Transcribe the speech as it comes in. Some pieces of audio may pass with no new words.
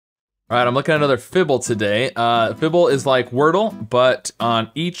All right, I'm looking at another Fibble today. Fibble is like Wordle, but on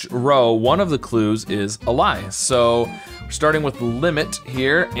each row, one of the clues is a lie. So we're starting with the limit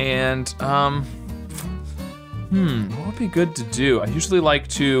here, and what would be good to do? I usually like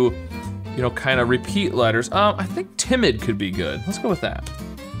to, you know, kind of repeat letters. I think timid could be good. Let's go with that.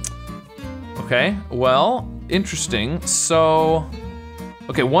 Okay, well, interesting. So,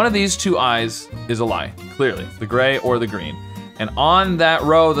 okay, one of these two I's is a lie, clearly, the gray or the green. And on that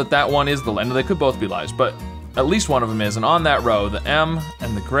row that one is the lie. They could both be lies, but at least one of them is. And on that row, the M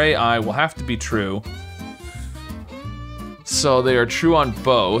and the gray I will have to be true. So they are true on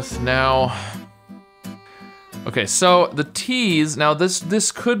both. Now, okay, so the T's, now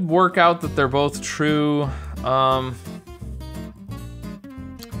this could work out that they're both true. Yeah,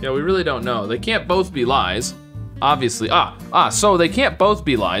 we really don't know. They can't both be lies, obviously. So they can't both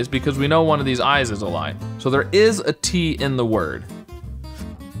be lies because we know one of these I's is a lie. So there is a T in the word.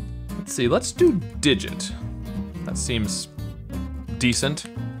 Let's see, let's do digit. That seems decent.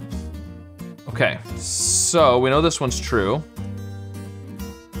 Okay, so we know this one's true.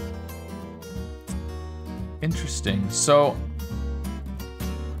 Interesting, so,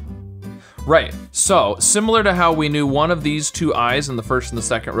 right, so similar to how we knew one of these two I's in the first and the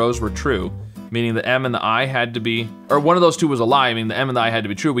second rows were true, meaning the M and the I had to be, or one of those two was a lie, meaning the M and the I had to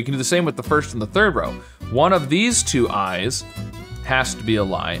be true. We can do the same with the first and the third row. One of these two I's has to be a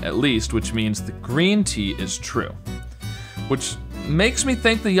lie, at least, which means the green T is true. Which makes me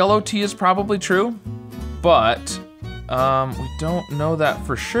think the yellow T is probably true, but we don't know that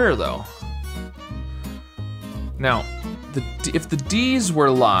for sure though. Now, if the D's were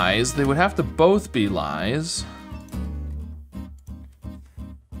lies, they would have to both be lies.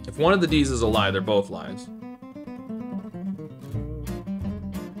 If one of the D's is a lie, they're both lies.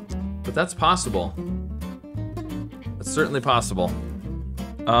 But that's possible. That's certainly possible.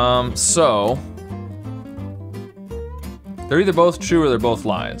 So, they're either both true or they're both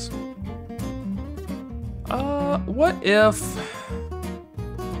lies. What if...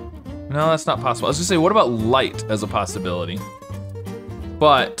 No, that's not possible. I was gonna say, what about light as a possibility?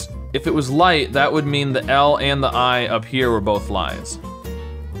 But if it was light, that would mean the L and the I up here were both lies.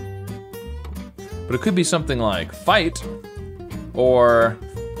 But it could be something like fight, or,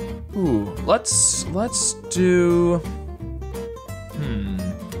 ooh, let's do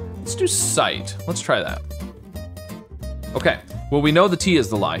sight. Let's try that. Okay, well we know the T is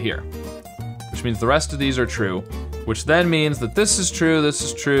the lie here, which means the rest of these are true, which then means that this is true,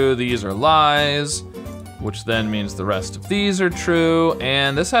 these are lies, which then means the rest of these are true,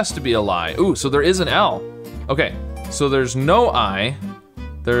 and this has to be a lie. Ooh, so there is an L. Okay, so there's no I,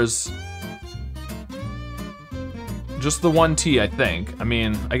 there's just the one T, I think. I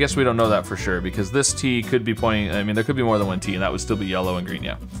mean, I guess we don't know that for sure because this T could be pointing, I mean, there could be more than one T and that would still be yellow and green,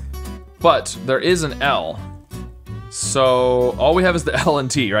 yeah. But there is an L. So all we have is the L and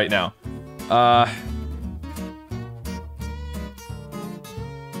T right now.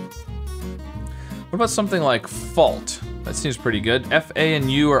 What about something like fault? That seems pretty good. F, A,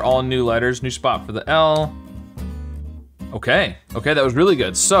 and U are all new letters. New spot for the L. Okay, that was really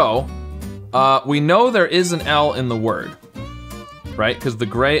good. So, we know there is an L in the word, right? Because the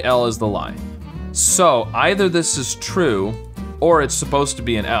gray L is the lie. So either this is true, or it's supposed to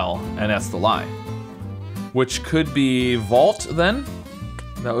be an L, and that's the lie. Which could be vault then?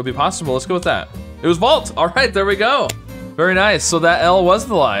 That would be possible, let's go with that. It was vault, all right, there we go. Very nice, so that L was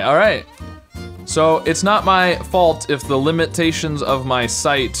the lie, all right. So it's not my fault if the limitations of my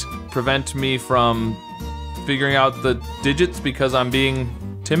sight prevent me from figuring out the digits because I'm being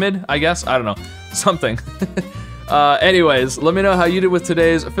timid, I guess? I don't know, something. Anyways, let me know how you did with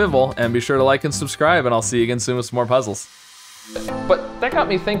today's Fibble, and be sure to like and subscribe, and I'll see you again soon with some more puzzles. But that got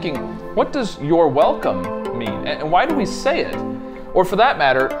me thinking, what does you're welcome mean? And why do we say it? Or for that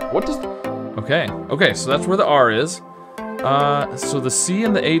matter, what does... Okay, so that's where the R is. So the C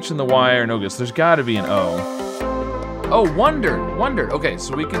and the H and the Y are no good, so there's gotta be an O. Oh, wondered. Okay,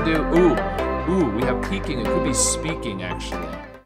 so we can do, ooh, we have peeking, it could be speaking actually.